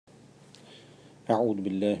أعوذ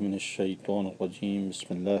بالله من الشيطان الرجيم بسم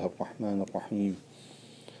الله الرحمن الرحيم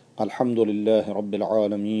الحمد لله رب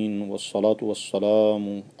العالمين والصلاة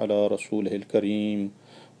والسلام على رسوله الكريم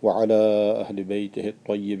وعلى أهل بيته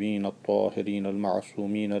الطيبين الطاهرين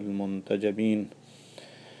المعصومين المنتجبين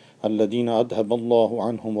الذين أذهب الله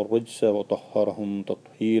عنهم الرجس وطهرهم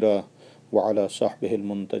تطهيرا وعلى صحبه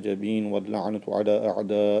المنتجبين واللعنة على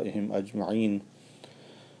أعدائهم أجمعين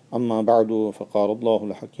أما بعد فقال الله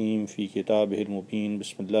الحكيم في كتابه المبين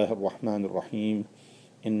بسم الله الرحمن الرحيم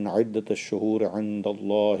إن عدة الشهور عند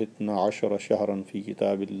الله 12 شهرا في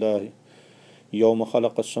كتاب الله يوم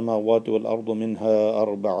خلق السماوات والأرض منها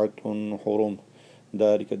 4 حرم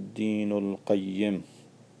ذلك الدين القيم.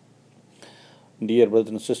 Dear brothers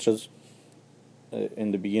and sisters,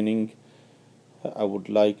 in the beginning I would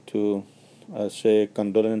like to say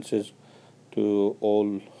condolences to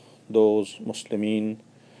all those Muslimin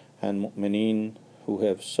and mu'mineen who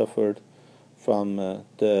have suffered from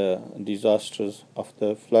the disasters of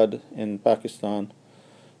the flood in Pakistan.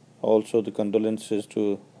 Also the condolences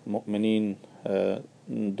to mu'mineen,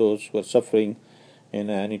 those who are suffering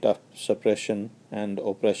in any type of suppression and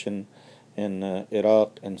oppression in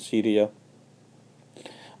Iraq and Syria.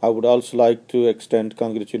 I would also like to extend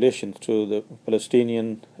congratulations to the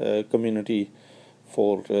Palestinian community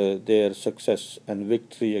for their success and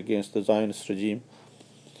victory against the Zionist regime.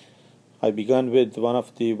 I began with one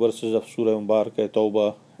of the verses of Surah Mubarakah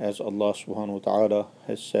Tawbah, as Allah subhanahu wa ta'ala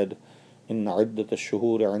has said, Inna iddat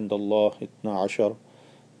ash-shuhur 'inda Allah 12,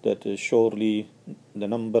 that surely the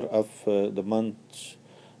number of the months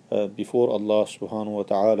before Allah subhanahu wa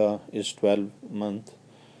ta'ala is 12 months.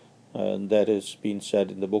 That is being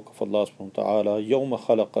said in the book of Allah subhanahu wa ta'ala, يَوْمَ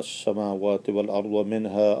خَلَقَ السَّمَاوَاتِ وَالْأَرْضَ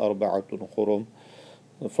مِنْهَا 4 حُرُمٍ.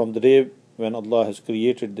 From the day when Allah has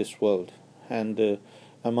created this world, and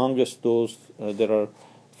amongst those there are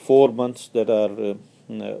 4 months that are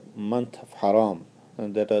month of haram,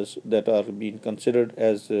 and that are being considered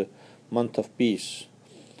as a month of peace.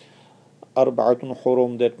 4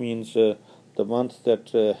 hurum, that means the months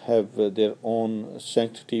that have their own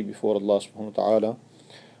sanctity before Allah subhanahu wa ta'ala,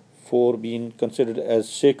 4 being considered as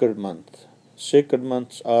sacred months. Sacred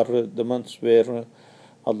months are the months where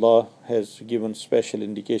Allah has given special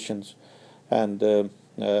indications, and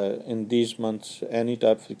in these months any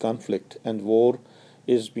type of conflict and war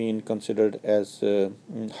is being considered as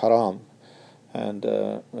haram, and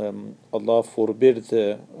Allah forbids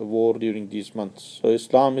war during these months. So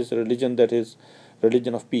Islam is a religion that is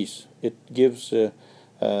religion of peace. It gives the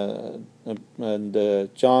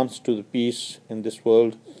chance to the peace in this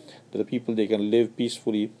world, that the people, they can live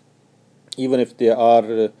peacefully. Even if they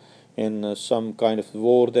are in some kind of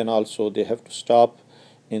war, then also they have to stop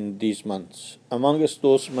in these months. Amongst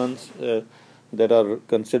those months that are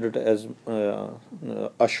considered as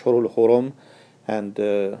Ashhurul Hurum and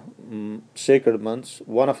sacred months,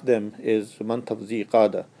 one of them is the month of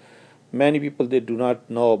Ziqada. Many people, they do not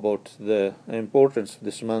know about the importance of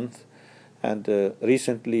this month, and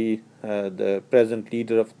recently the present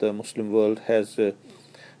leader of the Muslim world has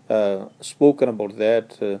spoken about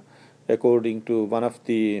that, according to one of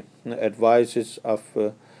the advices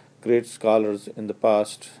of great scholars in the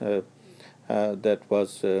past, that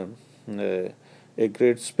was a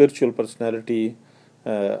great spiritual personality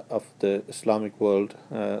of the Islamic world,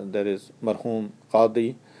 that is Marhum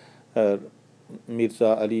Qadi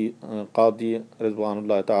Mirza Ali Qadi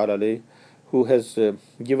Rizwanullah Ta'ala alayh, who has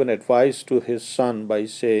given advice to his son by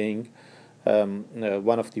saying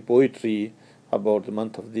one of the poetry about the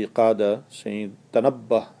month of Dhiqada, saying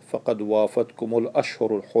Tanabbah faqad wafatkumul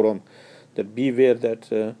ashhurul hurum, that beware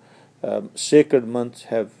that sacred months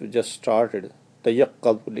have just started.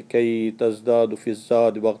 Tayaqqad likay tazdadu fi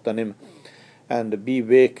zad waqtanim, and be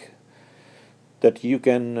awake that you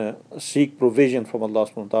can seek provision from Allah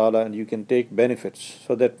subhanahu wa ta'ala and you can take benefits.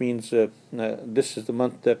 So that means this is the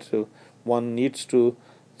month that one needs to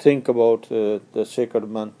think about the sacred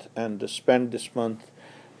month and spend this month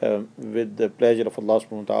with the pleasure of Allah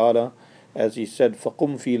subhanahu wa ta'ala. As he said,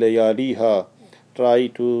 فَقُمْ فِي لَيَالِيهَا, try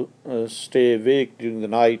to stay awake during the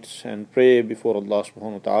nights and pray before Allah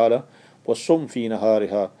subhanahu wa ta'ala. وَصُمْ فِي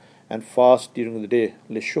نَهَارِهَا, and fast during the day.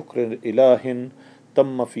 لِشُكْرِ إِلَهٍ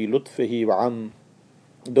تَمَّ فِي لُطْفِهِ وَعَمْ,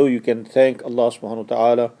 though you can thank Allah subhanahu wa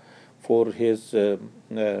ta'ala for his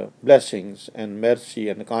blessings and mercy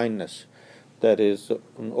and kindness that is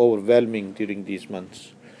overwhelming during these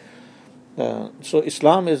months. So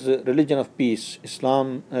Islam is a religion of peace.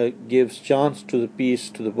 Islam gives chance to the peace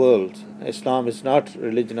to the world. Islam is not a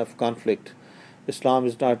religion of conflict. Islam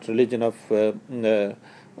is not a religion of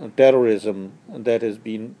terrorism that has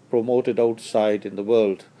been promoted outside in the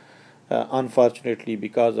world. unfortunately,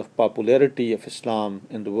 because of popularity of Islam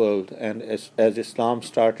in the world, and as Islam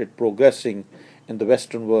started progressing in the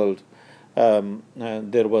Western world,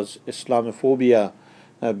 there was Islamophobia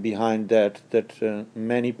behind that. That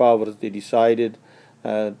many powers, they decided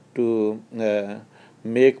to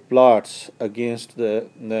make plots against the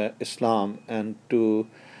Islam, and to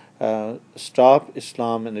stop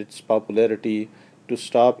Islam and its popularity, to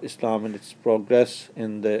stop Islam and its progress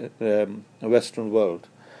in the Western world.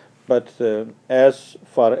 But as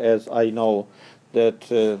far as I know, that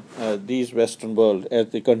these Western world, as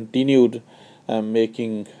they continued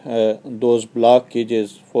making those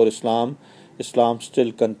blockages for Islam, Islam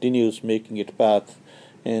still continues making its path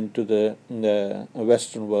into the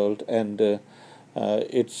Western world, and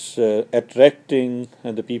it's attracting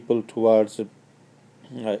the people towards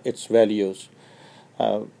its values.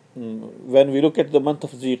 When we look at the month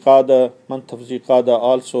of Ziqada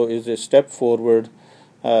also is a step forward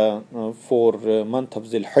for month of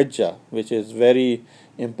Zil Hijjah, which is very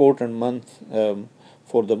important month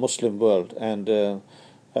for the Muslim world, and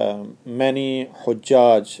many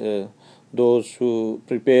Hujjaj, those who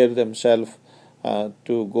prepare themselves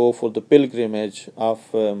to go for the pilgrimage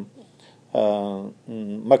of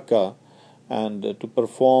Mecca, and to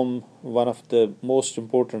perform one of the most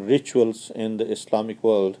important rituals in the Islamic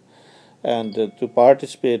world, and to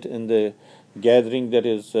participate in the gathering that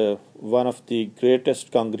is one of the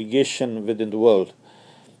greatest congregation within the world.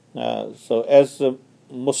 So as the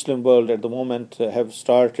Muslim world at the moment have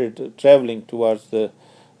started traveling towards the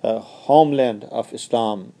homeland of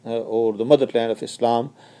Islam, or the motherland of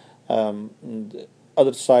Islam, the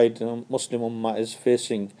other side, Muslim Ummah is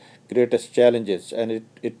facing greatest challenges, and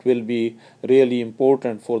it will be really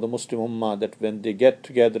important for the Muslim Ummah that when they get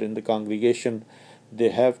together in the congregation, they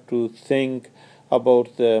have to think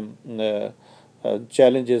about the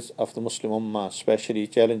challenges of the Muslim Ummah, especially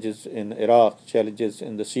challenges in Iraq, challenges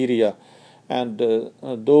in the Syria, and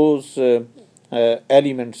those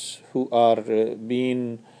elements who are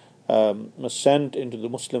being sent into the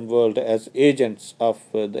Muslim world as agents of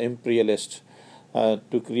the imperialists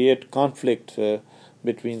to create conflict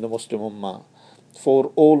between the Muslim Ummah.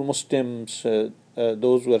 For all Muslims,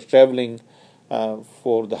 those who are traveling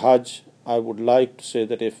for the Hajj, I would like to say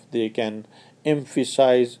that if they can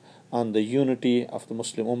emphasize on the unity of the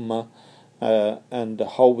Muslim Ummah, and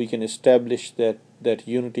how we can establish that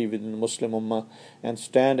unity within the Muslim Ummah, and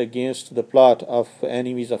stand against the plot of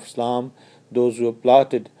enemies of Islam, those who have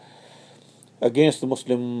plotted against the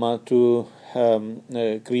Muslim Ummah to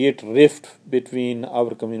create rift between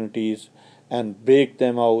our communities, and break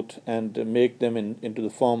them out and make them into the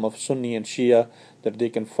form of Sunni and Shia, that they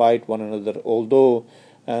can fight one another. Although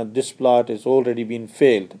this plot has already been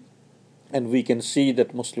failed, and we can see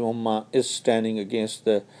that Muslim Ummah is standing against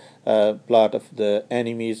the plot of the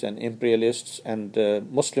enemies and imperialists, and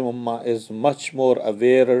Muslim Ummah is much more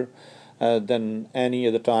aware than any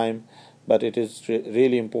other time. But it is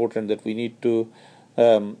really important that we need to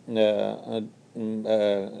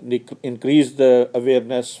increase the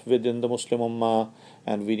awareness within the Muslim Ummah,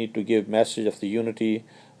 and we need to give message of the unity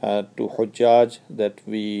to Hujjaj, that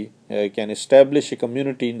we can establish a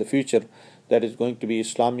community in the future that is going to be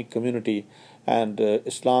Islamic community, and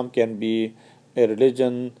Islam can be a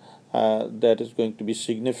religion that is going to be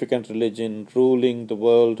significant religion ruling the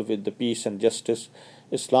world with the peace and justice.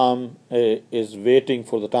 Islam is waiting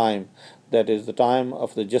for the time, that is the time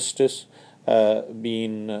of the justice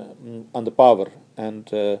being on the power, and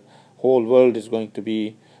whole world is going to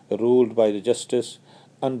be ruled by the justice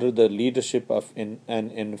under the leadership of an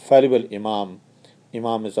infallible Imam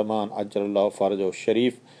Zaman Ajjalallahu Farajahu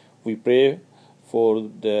Sharif. We pray for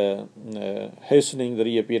the hastening the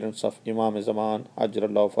reappearance of Imam Zaman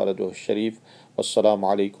Ajjalallahu Farajahu Sharif. Wassalamu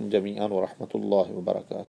alaikum jami'an wa rahmatullahi wa barakatuh.